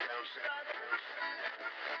If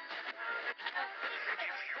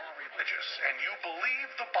you're religious and you believe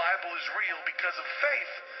the Bible is real because of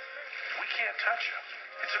faith, we can't touch you.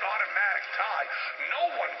 It's an automatic tie.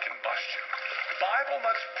 No one can bust you. Bible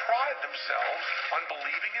nuts pride themselves on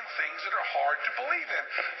believing in things that are hard to believe in.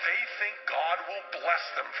 They think God will bless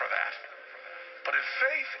them for that. But if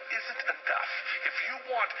faith isn't enough, if you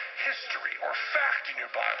want history or fact in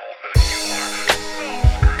your Bible, you are so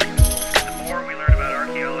screwed. The more we learn about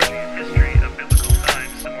archaeology,